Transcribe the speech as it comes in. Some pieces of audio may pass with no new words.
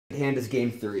Hand is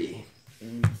game 3.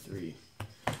 Game 3.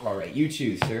 All right, you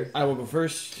choose, sir. I will go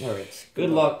first. All right. Good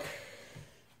luck.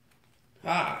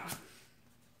 Ah.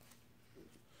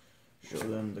 Show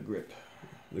them the grip.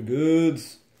 The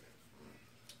goods.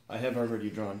 I have already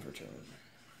drawn for turn.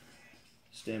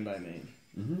 Stand by main.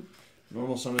 Mm-hmm.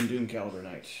 Normal summon Doom Caliber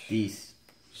Knight. Peace.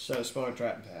 Set a spell,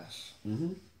 trap, and pass.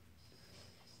 Mm-hmm.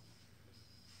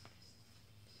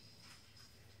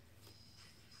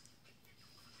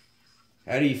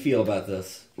 How do you feel about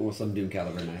this? Or some Doom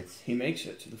Caliber Knights? He makes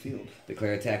it to the field.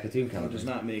 Declare attack with Doom He Caliber. does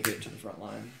not make it to the front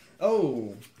line.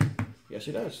 Oh! Yes,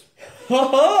 he does. Ha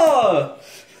ha!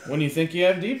 When you think you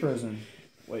have deep prison.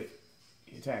 Wait,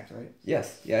 he attacked, right?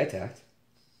 Yes. Yeah, I attacked.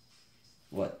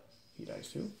 What? He dies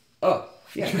too? Oh.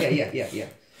 Yeah.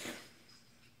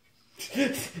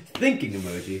 Thinking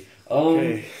emoji.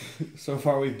 Okay. So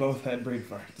far we've both had brain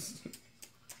farts.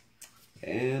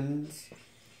 And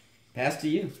pass to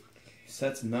you.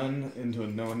 Sets none into a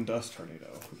known dust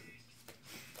tornado.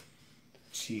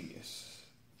 Genius.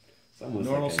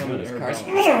 Normal summon air balance.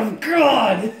 Oh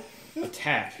God!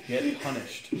 Attack. Get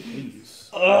punished, please.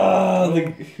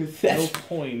 Oh, No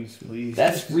coins, please.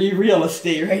 That's free real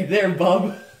estate right there,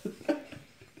 bub.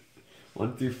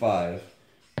 1 through 5.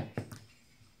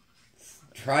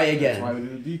 Try again. That's why we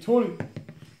do the D20.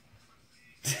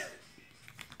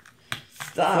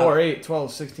 Stop. 4, 8,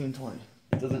 12, 16, 20.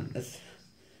 It doesn't. It's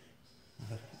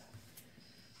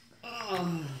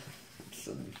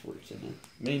so unfortunate.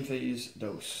 Main phase,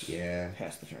 dose. Yeah.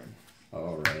 Pass the turn.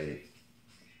 Alright.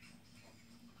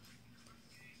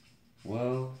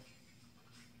 Well.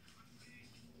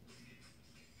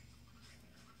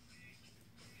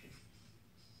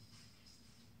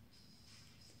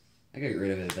 I gotta get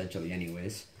rid of it eventually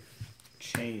anyways.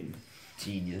 Chain.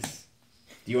 Genius.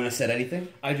 Do you want to set anything?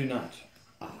 I do not.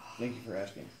 Thank you for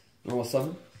asking. Normal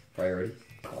summon? Priority.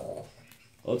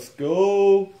 Let's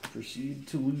go. Proceed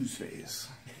to lose phase.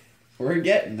 We're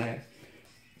getting there.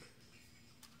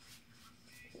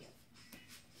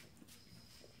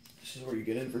 This is where you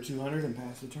get in for 200 and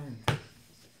pass the turn.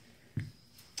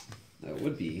 That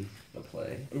would be the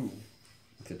play. Ooh.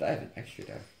 Except I have an extra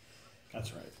deck.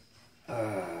 That's right.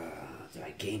 Do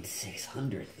I gain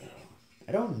 600 though?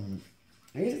 I don't.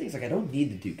 I guess the thing is like I don't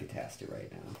need the Duke Catasta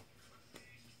right now.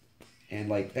 And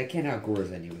like that can't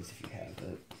outgores anyways if you have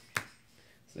it.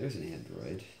 So there's an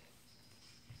android.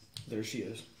 There she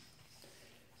is.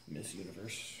 Miss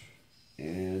Universe.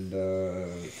 And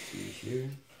let's see here.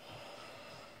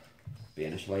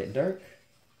 Banish Light and Dark.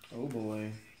 Oh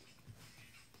boy.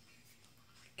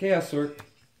 Chaos Sword.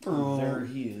 There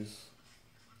he is.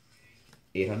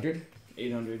 800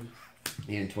 800.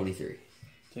 and 23.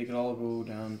 Take it all, go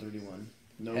down 31.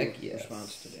 No Heck yes.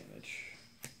 response to damage.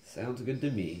 Sounds good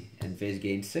to me. And phase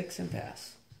gain 6 and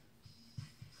pass.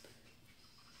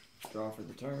 Draw for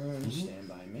the turn. Stand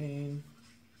by main.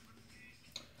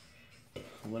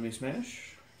 Let me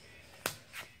smash.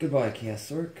 Goodbye, Chaos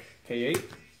Sword. Pay 8.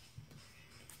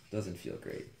 Doesn't feel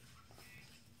great.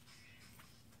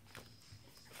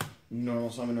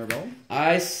 Normal summon rebel.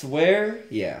 I swear,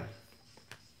 yeah.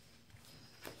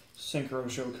 Synchro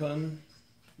Shogun.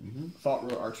 Thought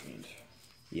Row Archfiend.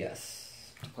 Yes.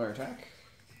 Declare attack.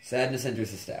 Sadness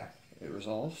enters the stack. It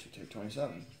resolves. You take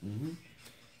 27.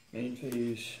 Main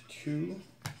phase 2.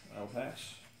 I'll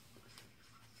pass.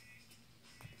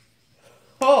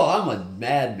 Oh, I'm a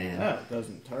madman. That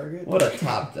doesn't target. What a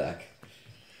top deck.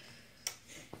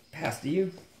 Pass to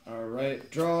you.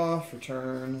 Alright, draw for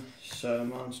turn. Set a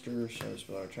monster, set a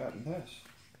spell or trap, and pass.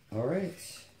 Alright.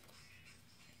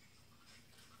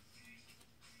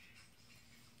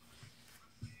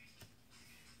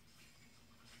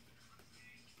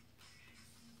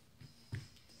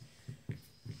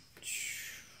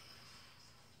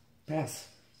 Pass.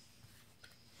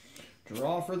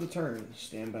 Draw for the turn.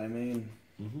 Stand by main.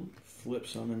 Flip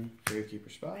summon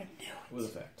Gravekeeper Spy with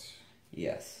effect.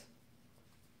 Yes.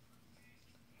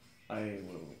 I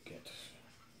will get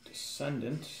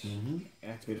Descendant.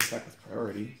 Activate attack with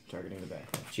priority, targeting the back.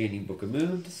 Chaining Book of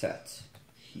Moon to set.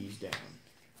 He's down.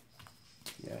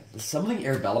 Yeah. The Summoning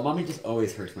Arabella Mommy just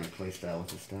always hurts my playstyle with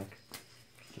this deck.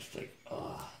 Just like,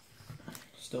 ugh.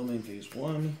 Still main phase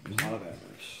 1. Lot of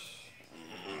avarice.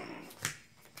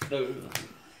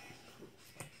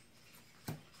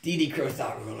 DD Crow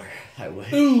Thought Ruler. I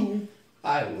wish. Ooh.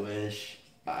 I wish.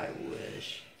 I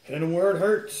wish. Hit him where it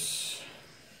hurts.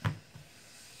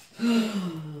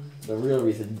 The real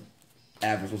reason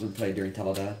Avarice wasn't played during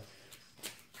Teledad.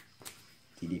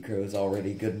 DD Crow is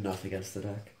already good enough against the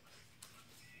deck.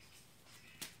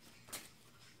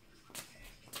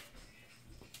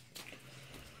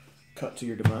 Cut to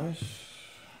your demise.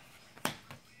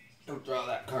 Don't draw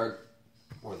that card.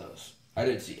 Or those. I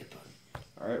didn't see it, but...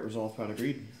 Alright, resolve pod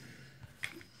agreed.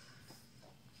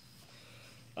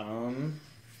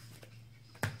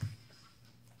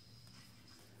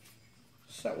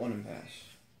 Set one and pass.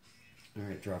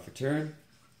 Alright, draw for turn.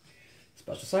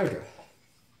 Special side draw.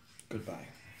 Goodbye.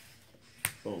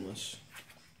 Boneless.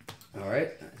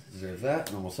 Alright, deserve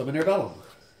that. Normal summon Airbellum.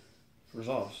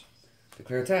 Resolves.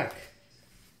 Declare attack.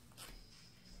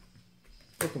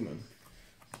 Pokemon.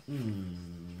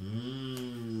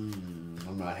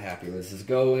 I'm not happy where this is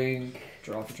going.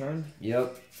 Draw for turn.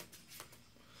 Yep.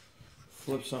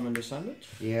 Flip summon Descendant.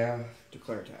 Yeah.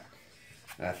 Declare attack.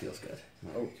 That feels good.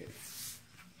 Okay.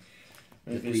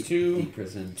 And phase 2, Deep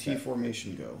Prison. T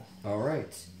formation go.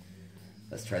 Alright.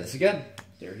 Let's try this again.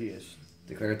 There he is.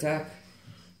 Declare attack.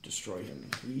 Destroy him,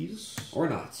 please. Or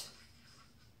not.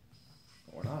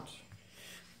 Or not.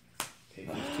 Pay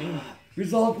 15.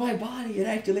 Resolve my body. It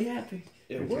actually happened.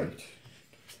 It worked.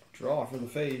 Draw for the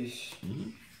phase.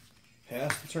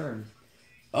 Pass the turn.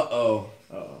 Uh-oh.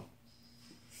 Uh-oh.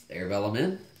 Airbellum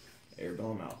in.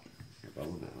 Airbellum out.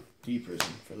 Airbellum out. Deep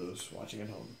Prison for those watching at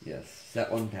home. Yes. Set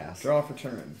one pass. Draw for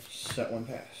turn. Set one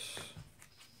pass.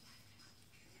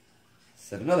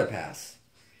 Set another pass.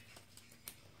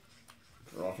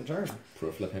 Draw for turn.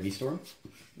 Pro flip heavy storm.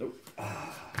 Nope.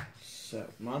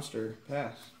 Set monster.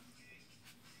 Pass.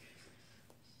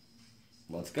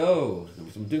 Let's go.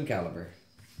 Number some Doom Caliber.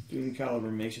 Doom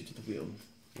Caliber makes it to the field.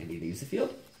 And he leaves the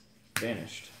field.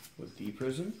 Vanished. With Deep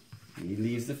Prison. He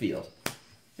leaves the field.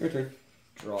 Your turn.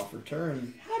 Draw for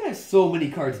turn. How does so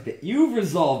many cards bit? You've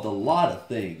resolved a lot of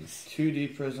things. 2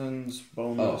 Deep Prisons.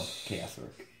 Oh, Bonus. Chaos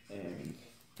Orc. And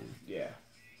yeah.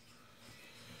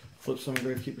 Flip some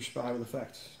Gravekeeper Spy with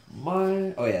effect.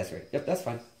 Oh yeah, that's right. Yep, that's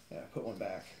fine. Yeah, put one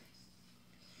back.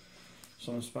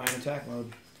 Summon Spy in attack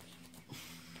mode.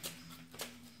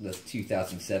 That's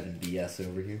 2007 BS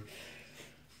over here.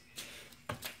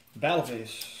 Battle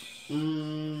phase.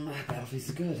 Battle phase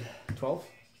is good. 12.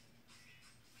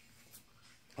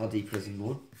 I'll Deep Prison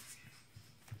one.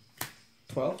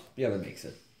 12. Yeah, that makes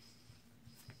it.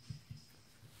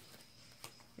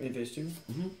 Main phase 2.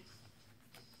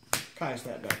 Kai's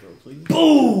that back row, please.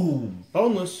 Boom!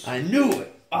 Boneless. I knew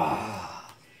it.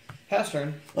 Ah, Pass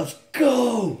turn. let's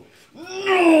go.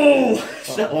 No,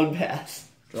 set one pass.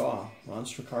 Draw.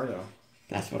 Monster Cardo.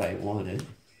 That's what I wanted.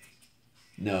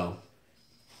 No,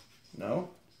 No?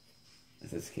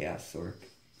 this is Chaos Orc.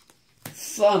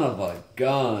 Son of a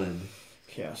gun.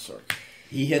 Chaos Orc.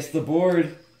 He hits the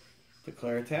board.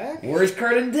 Declare attack. Worst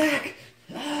card in deck.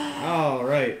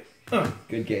 Alright.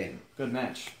 Good game. Good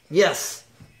match. Yes.